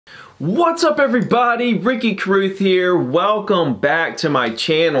What's up everybody, Ricky Carruth here. Welcome back to my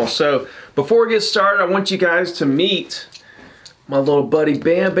channel. So before we get started, I want you guys to meet my little buddy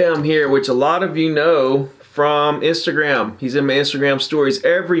Bam Bam here, which a lot of you know from Instagram. He's in my Instagram stories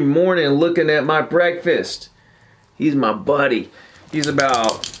every morning looking at my breakfast. He's my buddy. He's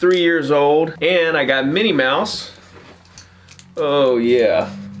about 3 years old. And I got Minnie Mouse. Oh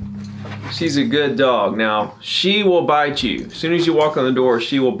yeah. She's a good dog. Now, she will bite you. As soon as you walk on the door,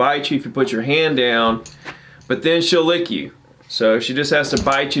 she will bite you if you put your hand down, but then she'll lick you. So she just has to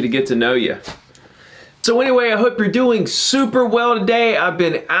bite you to get to know you. So anyway, I hope you're doing super well today. I've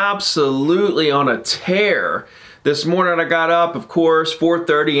been absolutely on a tear. This morning I got up, of course,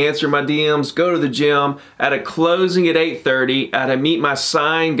 4:30, answer my DMs, go to the gym. At a closing at 8:30, I had to meet my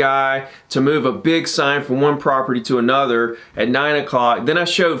sign guy to move a big sign from one property to another at 9 o'clock. Then I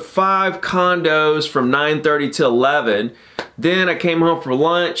showed 5 condos from 9:30 to 11. Then I came home for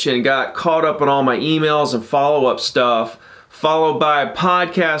lunch and got caught up on all my emails and follow-up stuff, followed by a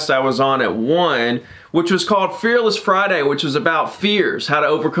podcast I was on at 1, which was called Fearless Friday, which was about fears, how to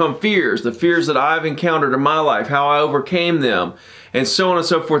overcome fears, the fears that I've encountered in my life, how I overcame them, and so on and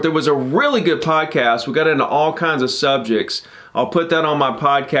so forth. It was a really good podcast. We got into all kinds of subjects. I'll put that on my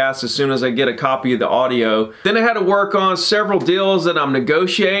podcast as soon as I get a copy of the audio. Then I had to work on several deals that I'm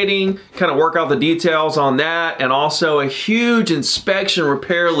negotiating, kind of work out the details on that, and also a huge inspection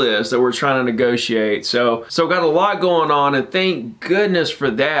repair list that we're trying to negotiate. So got a lot going on, and thank goodness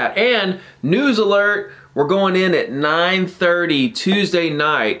for that. And news alert, we're going in at 9:30 Tuesday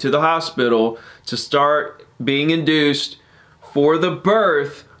night to the hospital to start being induced for the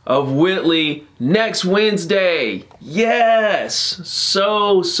birth of Whitley next Wednesday. Yes!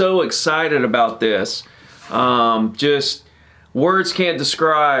 So excited about this. Just words can't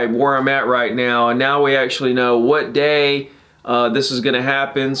describe where I'm at right now, and now we actually know what day this is gonna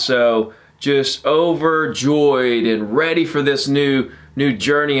happen, so just overjoyed and ready for this new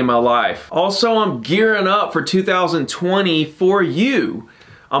journey in my life. Also, I'm gearing up for 2020 for you.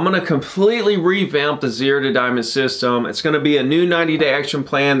 I'm gonna completely revamp the Zero to Diamond system. It's gonna be a new 90-day action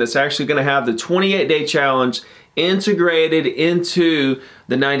plan that's actually gonna have the 28-day challenge integrated into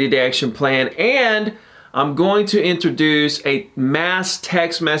the 90-day action plan. And I'm going to introduce a mass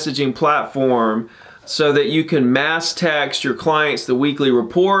text messaging platform so that you can mass text your clients the weekly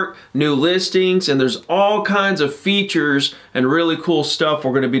report, new listings, and there's all kinds of features and really cool stuff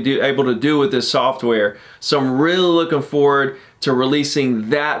we're gonna be able to do with this software. So I'm really looking forward to releasing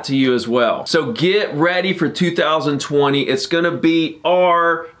that to you as well. So get ready for 2020. It's gonna be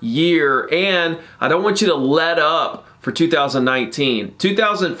our year, and I don't want you to let up for 2019.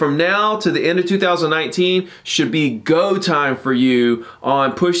 From now to the end of 2019 should be go time for you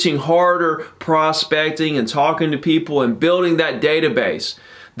on pushing harder, prospecting and talking to people and building that database.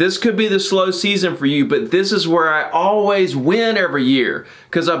 This could be the slow season for you, but this is where I always win every year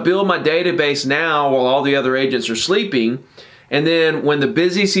because I build my database now while all the other agents are sleeping. And then when the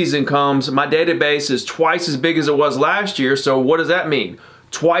busy season comes, my database is twice as big as it was last year. So what does that mean?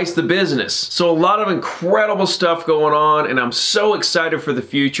 Twice the business. So a lot of incredible stuff going on, and I'm so excited for the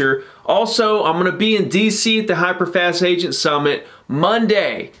future. Also, I'm gonna be in DC at the Hyperfast Agent Summit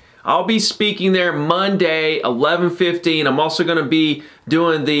Monday. I'll be speaking there Monday, 11:15. I'm also gonna be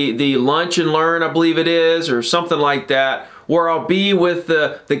doing the lunch and learn, I believe it is, or something like that, where I'll be with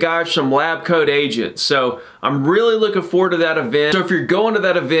the guys from Lab Coat Agents. So I'm really looking forward to that event. So if you're going to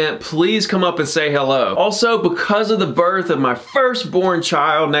that event, please come up and say hello. Also, because of the birth of my firstborn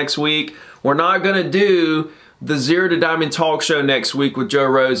child next week, we're not gonna do the Zero to Diamond talk show next week with Joe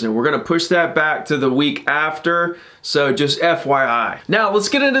Rosen. We're gonna push that back to the week after, so just FYI. Now let's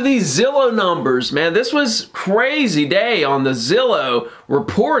get into these Zillow numbers, man. This was crazy day on the Zillow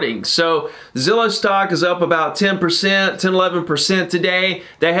reporting. So Zillow stock is up about 10%, 11% today.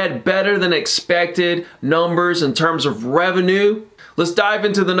 They had better than expected numbers in terms of revenue. Let's dive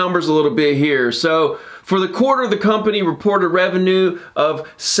into the numbers a little bit here. So for the quarter, the company reported revenue of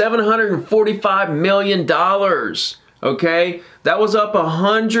 $745 million, okay? That was up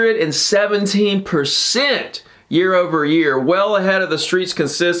 117% year over year, well ahead of the street's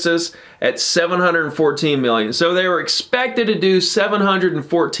consensus at $714 million. So they were expected to do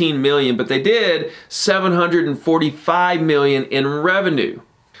 $714 million, but they did $745 million in revenue.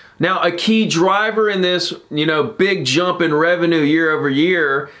 Now, a key driver in this, big jump in revenue year over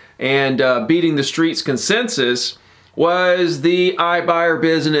year and beating the street's consensus was the iBuyer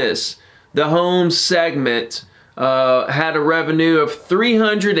business. The home segment had a revenue of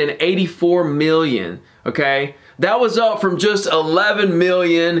 $384 million, okay? That was up from just 11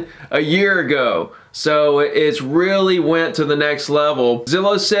 million a year ago. So it's really went to the next level.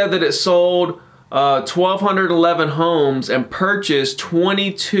 Zillow said that it sold 1,211 homes and purchased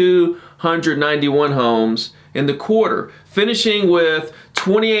 2,291 homes in the quarter, finishing with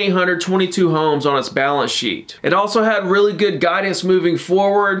 2,822 homes on its balance sheet. It also had really good guidance moving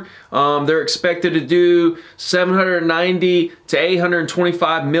forward. They're expected to do 790 to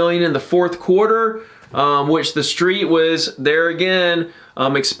 825 million in the fourth quarter, which the street was there again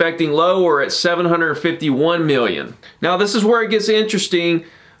expecting lower at 751 million. Now this is where it gets interesting.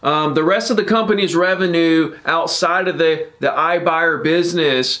 The rest of the company's revenue outside of the iBuyer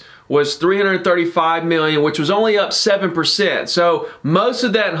business was 335 million, which was only up 7%. So most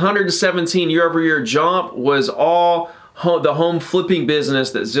of that 117 year-over-year jump was all the home flipping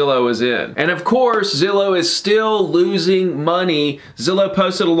business that Zillow is in. And of course, Zillow is still losing money. Zillow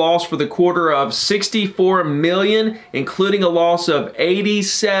posted a loss for the quarter of 64 million, including a loss of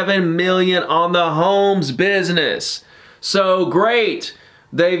 87 million on the homes business. So great.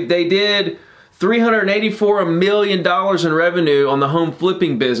 They did $384 million in revenue on the home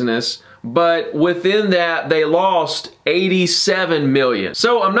flipping business, but within that they lost 87 million.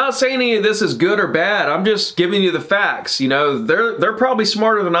 So I'm not saying any of this is good or bad. I'm just giving you the facts. You know, they're probably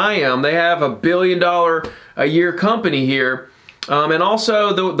smarter than I am. They have $1 billion a year company here, and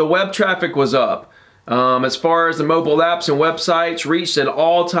also the web traffic was up. As far as the mobile apps and websites reached an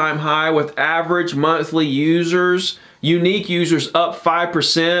all-time high with average monthly users, unique users up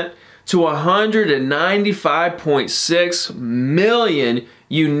 5%. To 195.6 million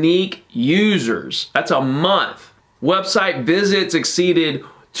unique users. That's a month. Website visits exceeded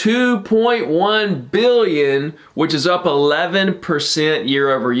 2.1 billion, which is up 11%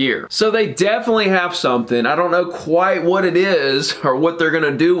 year over year. So they definitely have something. I don't know quite what it is or what they're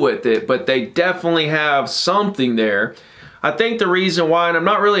gonna do with it, but they definitely have something there. I think the reason why, and I'm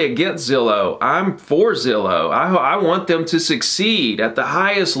not really against Zillow, I'm for Zillow. I want them to succeed at the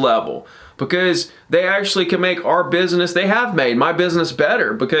highest level because they actually can make our business, they have made my business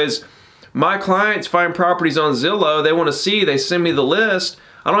better, because my clients find properties on Zillow, they want to see, they send me the list.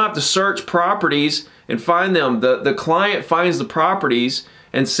 I don't have to search properties and find them. The client finds the properties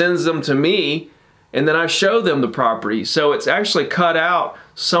and sends them to me, and then I show them the properties. So it's actually cut out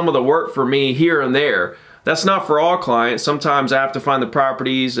some of the work for me here and there. That's not for all clients. Sometimes I have to find the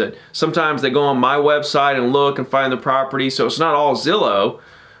properties. Sometimes they go on my website and look and find the property. So it's not all Zillow.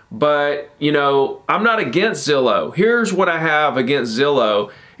 But, you know, I'm not against Zillow. Here's what I have against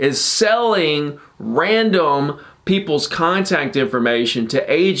Zillow is selling random people's contact information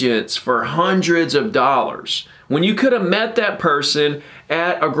to agents for hundreds of dollars. When you could have met that person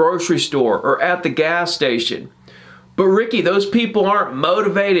at a grocery store or at the gas station. But Ricky, those people aren't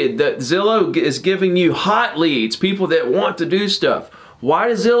motivated. That Zillow is giving you hot leads, people that want to do stuff. Why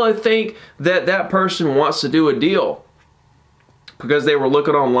does Zillow think that that person wants to do a deal? Because they were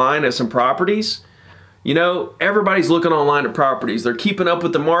looking online at some properties? You know, everybody's looking online at properties. They're keeping up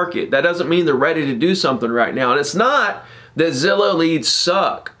with the market. That doesn't mean they're ready to do something right now. And it's not that Zillow leads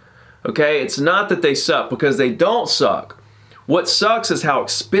suck. Okay, it's not that they suck, because they don't suck. What sucks is how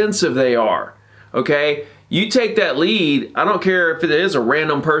expensive they are. Okay? You take that lead, I don't care if it is a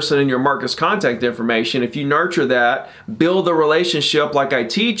random person in your market's contact information, if you nurture that, build the relationship like I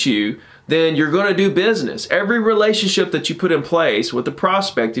teach you, then you're going to do business. Every relationship that you put in place with the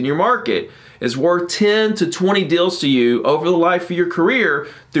prospect in your market is worth 10 to 20 deals to you over the life of your career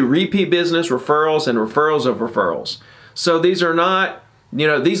through repeat business, referrals, and referrals of referrals. So these are not, you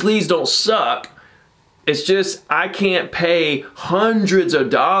know, these leads don't suck. It's just I can't pay hundreds of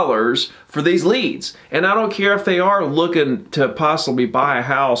dollars for these leads. And I don't care if they are looking to possibly buy a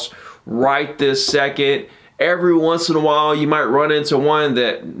house right this second. Every once in a while you might run into one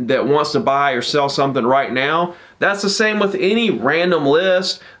that wants to buy or sell something right now. That's the same with any random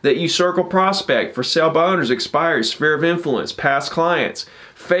list that you circle prospect for sale by owners, expires, sphere of influence, past clients,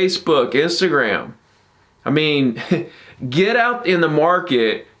 Facebook, Instagram. I mean, get out in the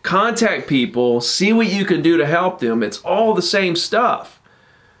market, contact people, see what you can do to help them. It's all the same stuff.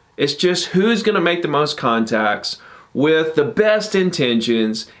 It's just who's going to make the most contacts with the best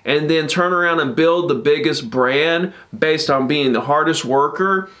intentions and then turn around and build the biggest brand based on being the hardest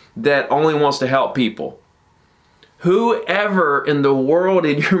worker that only wants to help people. Whoever in the world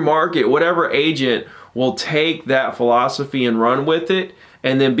in your market, whatever agent will take that philosophy and run with it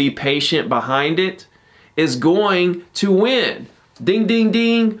and then be patient behind it is going to win. Ding, ding,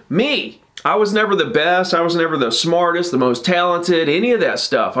 ding, me. I was never the best. I was never the smartest, the most talented, any of that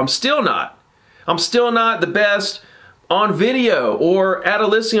stuff. I'm still not. I'm still not the best on video or at a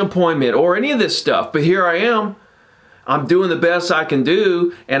listing appointment or any of this stuff. But here I am. I'm doing the best I can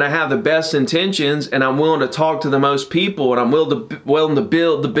do, and I have the best intentions, and I'm willing to talk to the most people, and I'm willing to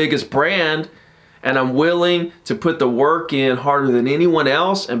build the biggest brand, and I'm willing to put the work in harder than anyone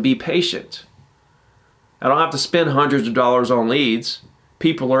else and be patient. I don't have to spend hundreds of dollars on leads.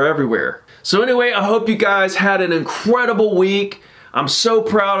 People are everywhere. So anyway, I hope you guys had an incredible week. I'm so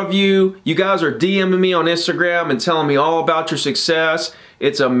proud of you. You guys are DMing me on Instagram and telling me all about your success.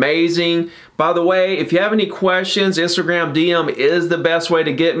 It's amazing. By the way, if you have any questions, Instagram DM is the best way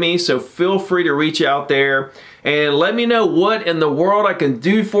to get me, so feel free to reach out there and let me know what in the world I can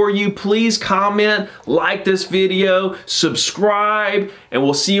do for you. Please comment, like this video, subscribe, and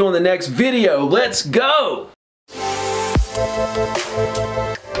we'll see you on the next video. Let's go!